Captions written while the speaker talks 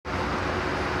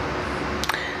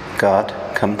God,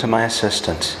 come to my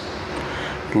assistance.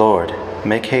 Lord,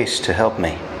 make haste to help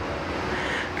me.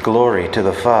 Glory to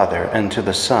the Father, and to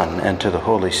the Son, and to the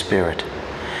Holy Spirit,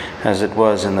 as it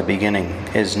was in the beginning,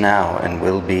 is now, and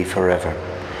will be forever.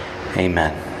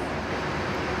 Amen.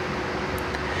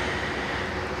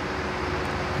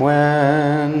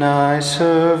 When I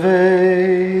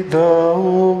survey the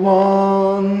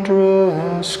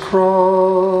wondrous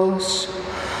cross,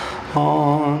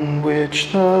 on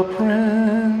which the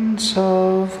Prince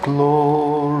of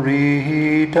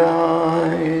Glory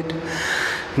died,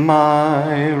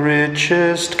 my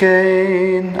richest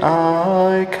gain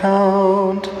I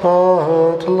count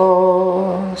but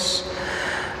loss,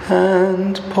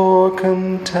 and pour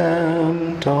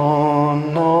contempt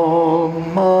on all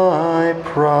my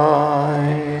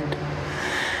pride.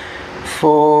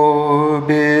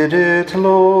 Forbid it,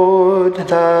 Lord,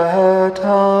 that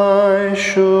I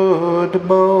should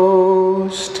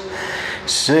boast,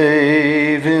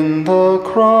 save in the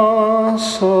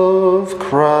cross of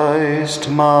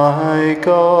Christ my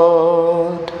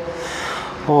God.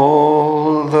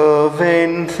 All the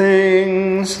vain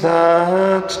things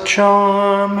that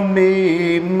charm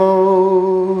me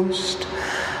most,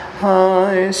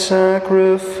 I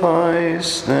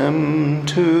sacrifice them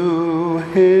to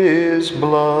his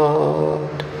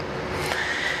blood.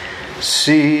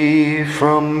 See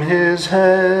from his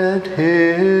head,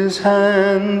 his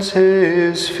hands,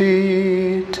 his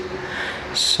feet,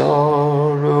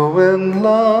 sorrow and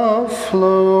love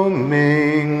flow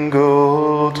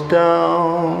mingled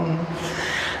down.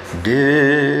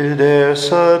 Did e'er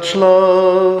such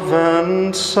love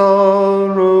and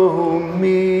sorrow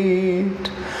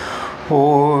meet,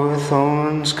 or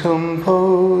thorns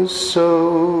compose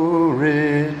so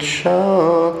rich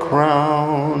a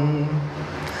crown?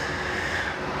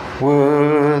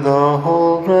 Were the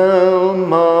whole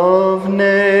realm of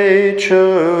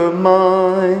nature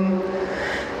mine,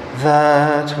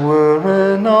 that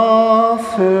were an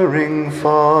offering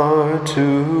far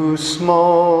too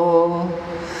small.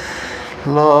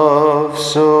 Love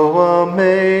so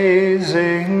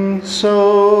amazing,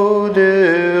 so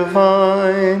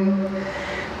divine,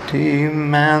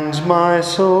 demands my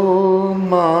soul,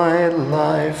 my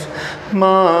life,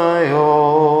 my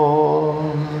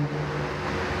all.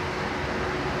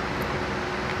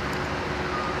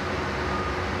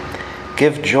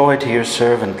 Give joy to your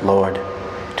servant, Lord.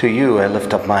 To you I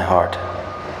lift up my heart.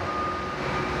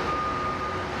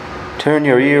 Turn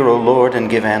your ear, O Lord, and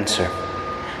give answer,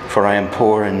 for I am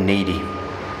poor and needy.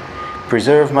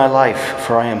 Preserve my life,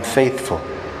 for I am faithful.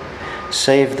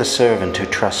 Save the servant who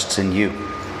trusts in you.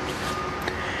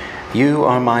 You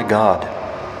are my God.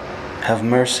 Have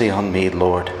mercy on me,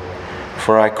 Lord,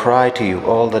 for I cry to you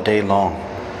all the day long.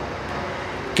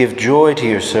 Give joy to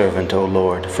your servant, O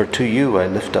Lord, for to you I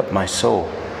lift up my soul.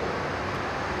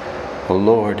 O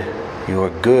Lord, you are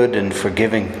good and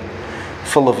forgiving,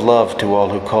 full of love to all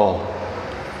who call.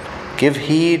 Give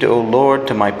heed, O Lord,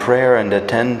 to my prayer, and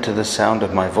attend to the sound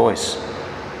of my voice.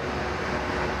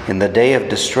 In the day of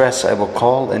distress I will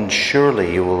call, and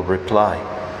surely you will reply.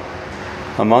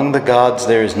 Among the gods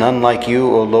there is none like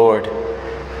you, O Lord,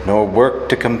 nor work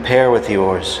to compare with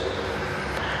yours.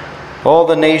 All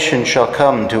the nations shall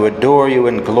come to adore you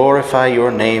and glorify your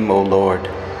name, O Lord,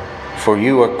 for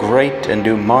you are great and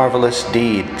do marvelous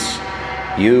deeds,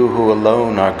 you who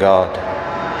alone are God.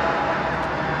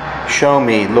 Show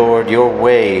me, Lord, your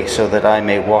way so that I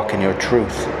may walk in your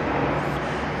truth.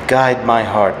 Guide my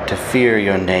heart to fear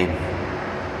your name.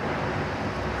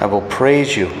 I will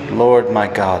praise you, Lord my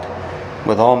God,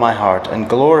 with all my heart, and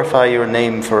glorify your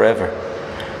name forever,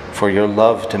 for your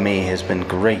love to me has been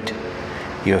great.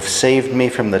 You have saved me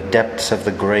from the depths of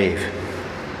the grave.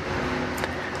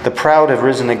 The proud have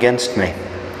risen against me.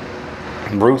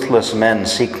 Ruthless men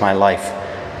seek my life.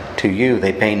 To you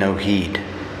they pay no heed.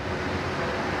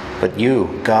 But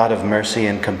you, God of mercy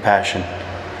and compassion,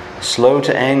 slow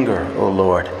to anger, O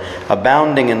Lord,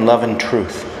 abounding in love and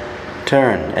truth,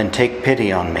 turn and take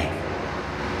pity on me.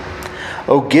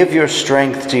 O give your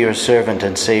strength to your servant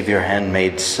and save your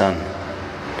handmaid's son.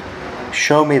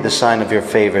 Show me the sign of your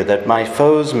favor, that my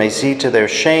foes may see to their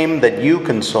shame that you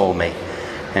console me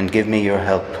and give me your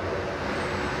help.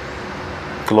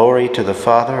 Glory to the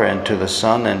Father, and to the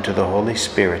Son, and to the Holy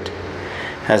Spirit,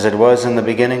 as it was in the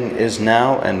beginning, is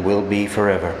now, and will be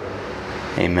forever.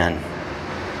 Amen.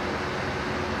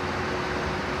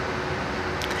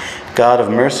 God of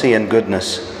mercy and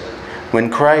goodness, when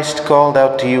Christ called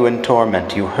out to you in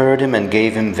torment, you heard him and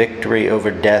gave him victory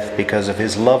over death because of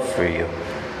his love for you.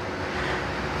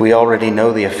 We already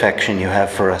know the affection you have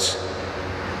for us.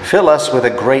 Fill us with a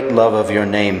great love of your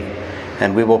name,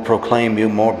 and we will proclaim you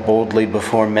more boldly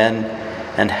before men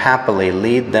and happily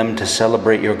lead them to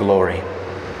celebrate your glory.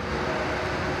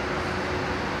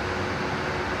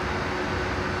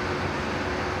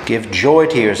 Give joy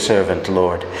to your servant,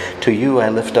 Lord. To you I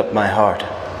lift up my heart.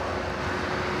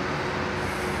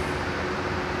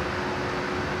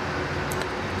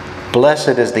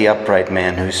 Blessed is the upright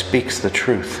man who speaks the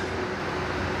truth.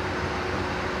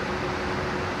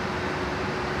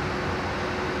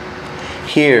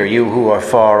 Hear, you who are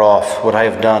far off, what I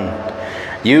have done.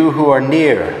 You who are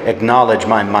near, acknowledge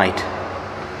my might.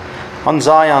 On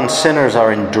Zion, sinners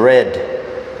are in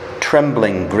dread.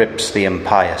 Trembling grips the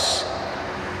impious.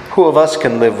 Who of us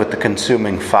can live with the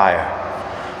consuming fire?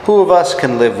 Who of us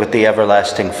can live with the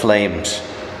everlasting flames?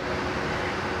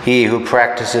 He who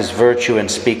practices virtue and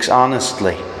speaks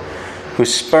honestly, who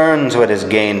spurns what is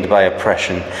gained by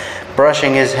oppression,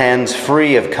 brushing his hands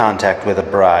free of contact with a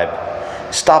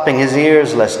bribe, stopping his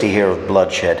ears lest he hear of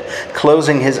bloodshed,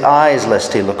 closing his eyes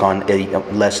lest he look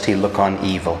on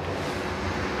evil.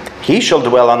 He shall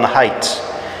dwell on the heights.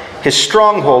 His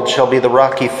stronghold shall be the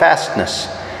rocky fastness,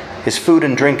 his food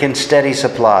and drink in steady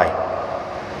supply.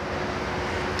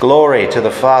 Glory to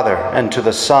the Father, and to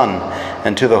the Son,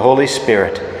 and to the Holy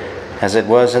Spirit, as it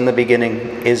was in the beginning,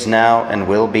 is now, and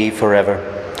will be forever.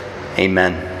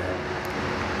 Amen.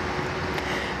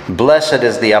 Blessed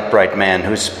is the upright man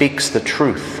who speaks the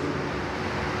truth.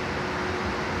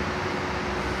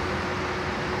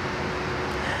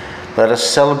 Let us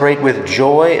celebrate with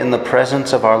joy in the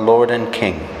presence of our Lord and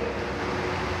King.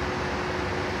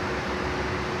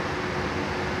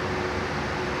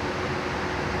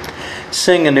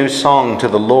 Sing a new song to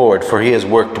the Lord, for he has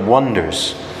worked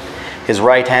wonders. His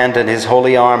right hand and his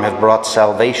holy arm have brought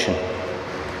salvation.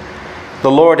 The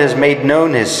Lord has made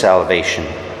known his salvation,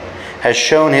 has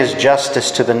shown his justice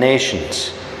to the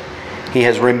nations. He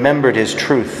has remembered his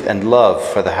truth and love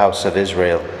for the house of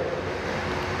Israel.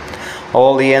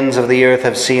 All the ends of the earth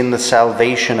have seen the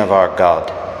salvation of our God.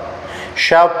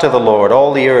 Shout to the Lord,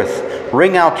 all the earth,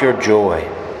 ring out your joy.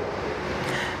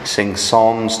 Sing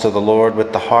psalms to the Lord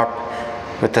with the harp,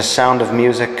 with the sound of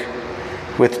music,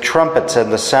 with trumpets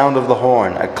and the sound of the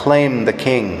horn. Acclaim the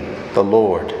King, the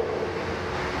Lord.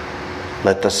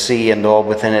 Let the sea and all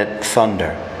within it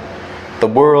thunder, the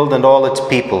world and all its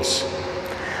peoples.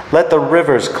 Let the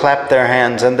rivers clap their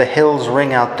hands and the hills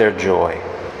ring out their joy.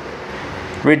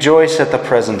 Rejoice at the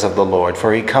presence of the Lord,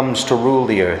 for he comes to rule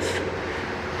the earth.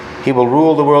 He will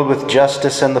rule the world with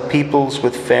justice and the peoples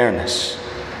with fairness.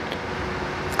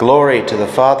 Glory to the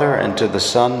Father, and to the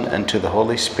Son, and to the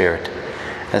Holy Spirit,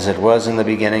 as it was in the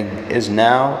beginning, is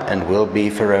now, and will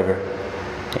be forever.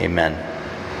 Amen.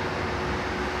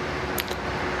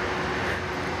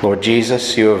 Lord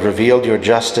Jesus, you have revealed your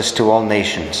justice to all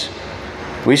nations.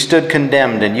 We stood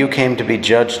condemned, and you came to be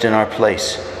judged in our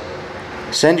place.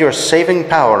 Send your saving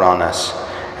power on us,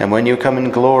 and when you come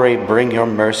in glory, bring your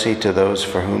mercy to those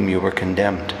for whom you were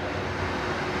condemned.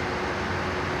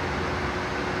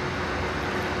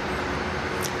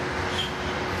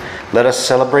 Let us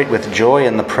celebrate with joy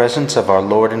in the presence of our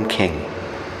Lord and King.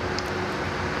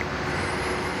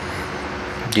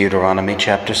 Deuteronomy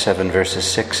chapter 7, verses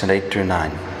 6 and 8 through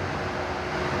 9.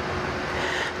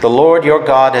 The Lord your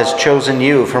God has chosen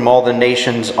you from all the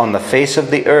nations on the face of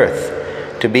the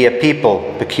earth to be a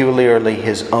people peculiarly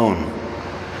his own.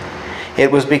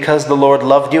 It was because the Lord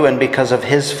loved you and because of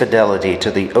his fidelity to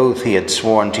the oath he had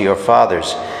sworn to your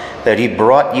fathers that he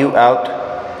brought you out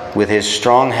with his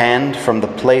strong hand from the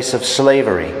place of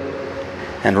slavery,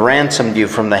 and ransomed you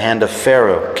from the hand of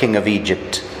Pharaoh, king of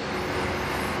Egypt.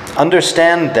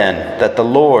 Understand then that the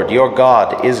Lord your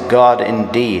God is God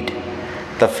indeed,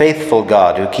 the faithful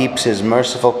God who keeps his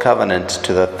merciful covenant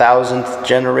to the 1,000th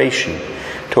generation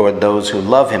toward those who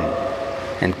love him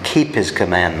and keep his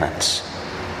commandments.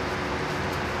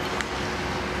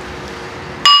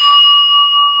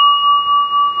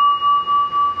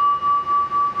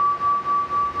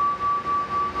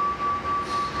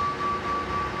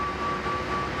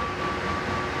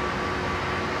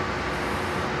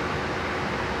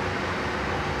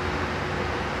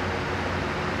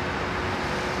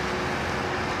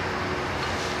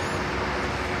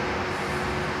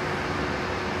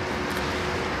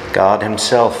 God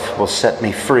himself will set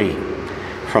me free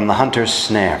from the hunter's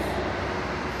snare.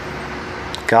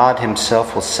 God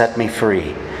himself will set me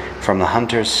free from the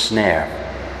hunter's snare,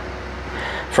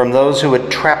 from those who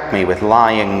would trap me with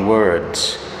lying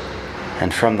words,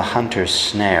 and from the hunter's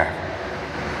snare.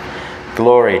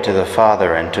 Glory to the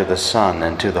Father, and to the Son,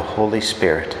 and to the Holy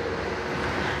Spirit.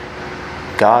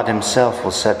 God himself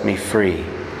will set me free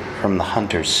from the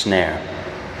hunter's snare.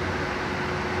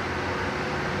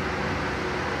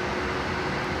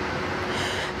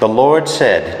 The Lord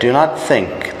said, "Do not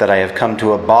think that I have come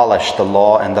to abolish the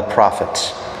law and the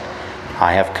prophets.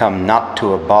 I have come not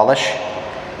to abolish,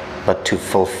 but to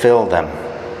fulfill them."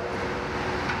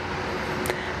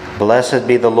 Blessed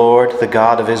be the Lord, the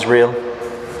God of Israel.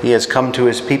 He has come to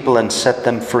his people and set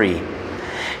them free.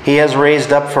 He has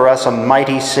raised up for us a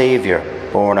mighty Savior,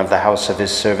 born of the house of his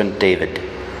servant David.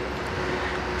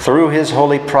 Through his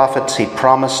holy prophets he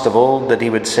promised of old that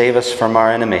he would save us from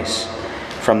our enemies,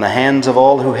 from the hands of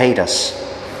all who hate us.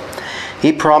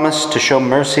 He promised to show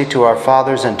mercy to our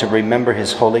fathers and to remember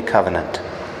his holy covenant.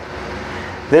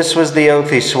 This was the oath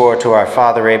he swore to our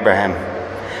father Abraham,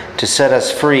 to set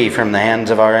us free from the hands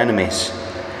of our enemies,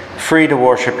 free to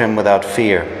worship him without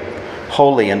fear,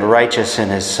 holy and righteous in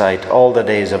his sight all the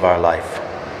days of our life.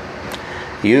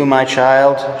 You, my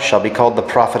child, shall be called the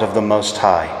prophet of the Most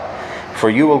High, for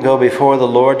you will go before the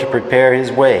Lord to prepare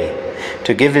his way,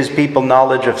 to give his people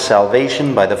knowledge of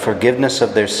salvation by the forgiveness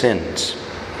of their sins.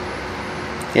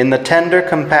 In the tender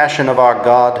compassion of our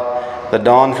God, the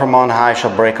dawn from on high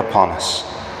shall break upon us,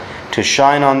 to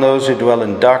shine on those who dwell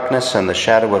in darkness and the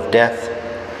shadow of death,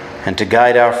 and to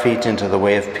guide our feet into the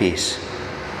way of peace.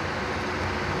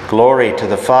 Glory to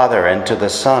the Father, and to the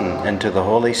Son, and to the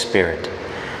Holy Spirit,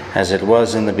 as it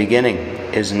was in the beginning,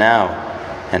 is now,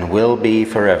 and will be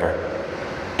forever.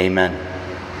 Amen.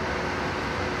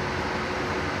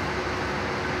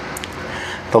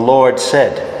 The Lord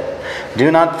said, "Do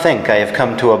not think I have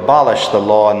come to abolish the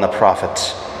law and the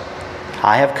prophets.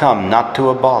 I have come not to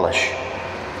abolish,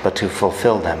 but to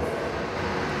fulfill them."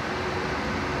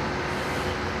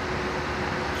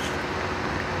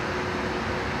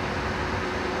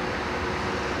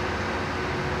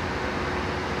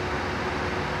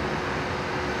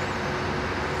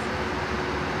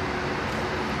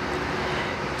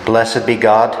 Blessed be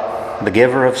God, the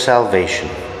giver of salvation,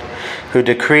 who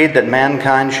decreed that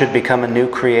mankind should become a new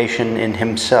creation in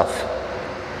himself,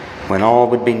 when all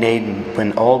would be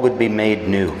made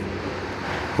new.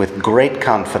 With great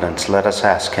confidence let us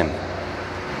ask him,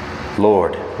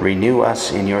 "Lord, renew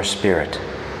us in your Spirit."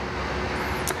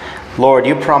 Lord,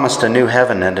 you promised a new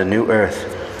heaven and a new earth.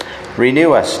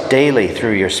 Renew us daily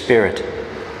through your Spirit,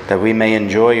 that we may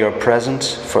enjoy your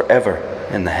presence forever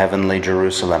in the heavenly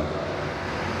Jerusalem.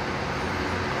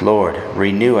 Lord,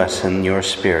 renew us in your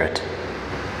Spirit.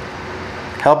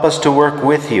 Help us to work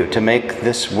with you to make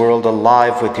this world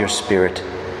alive with your Spirit,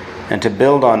 and to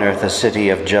build on earth a city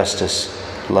of justice,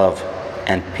 love,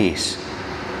 and peace.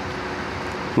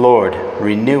 Lord,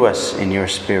 renew us in your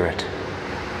Spirit.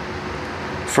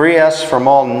 Free us from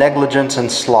all negligence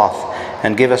and sloth,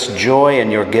 and give us joy in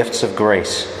your gifts of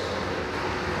grace.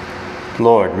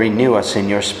 Lord, renew us in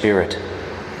your Spirit.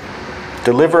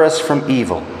 Deliver us from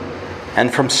evil,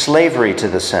 and from slavery to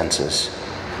the senses,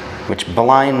 which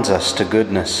blinds us to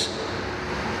goodness.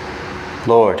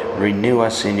 Lord, renew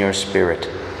us in your Spirit.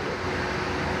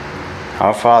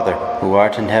 Our Father, who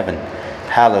art in heaven,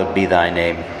 hallowed be thy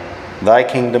name. Thy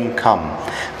kingdom come,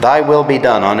 thy will be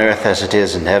done on earth as it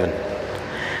is in heaven.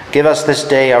 Give us this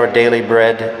day our daily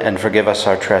bread, and forgive us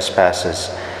our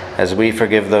trespasses, as we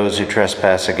forgive those who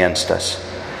trespass against us.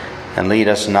 And lead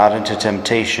us not into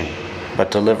temptation, but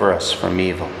deliver us from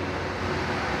evil.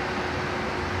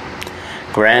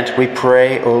 Grant, we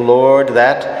pray, O Lord,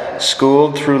 that,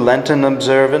 schooled through Lenten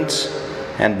observance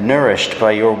and nourished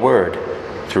by your word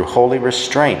through holy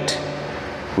restraint,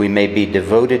 we may be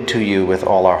devoted to you with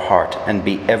all our heart and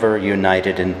be ever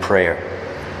united in prayer.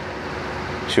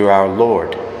 Through our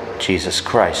Lord Jesus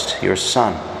Christ, your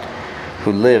Son,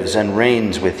 who lives and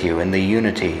reigns with you in the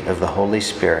unity of the Holy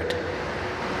Spirit,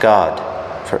 God,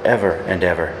 forever and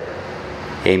ever.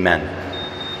 Amen.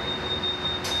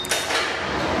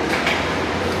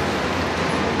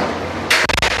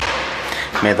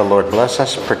 May the Lord bless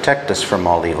us, protect us from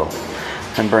all evil,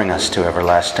 and bring us to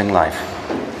everlasting life.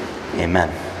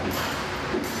 Amen.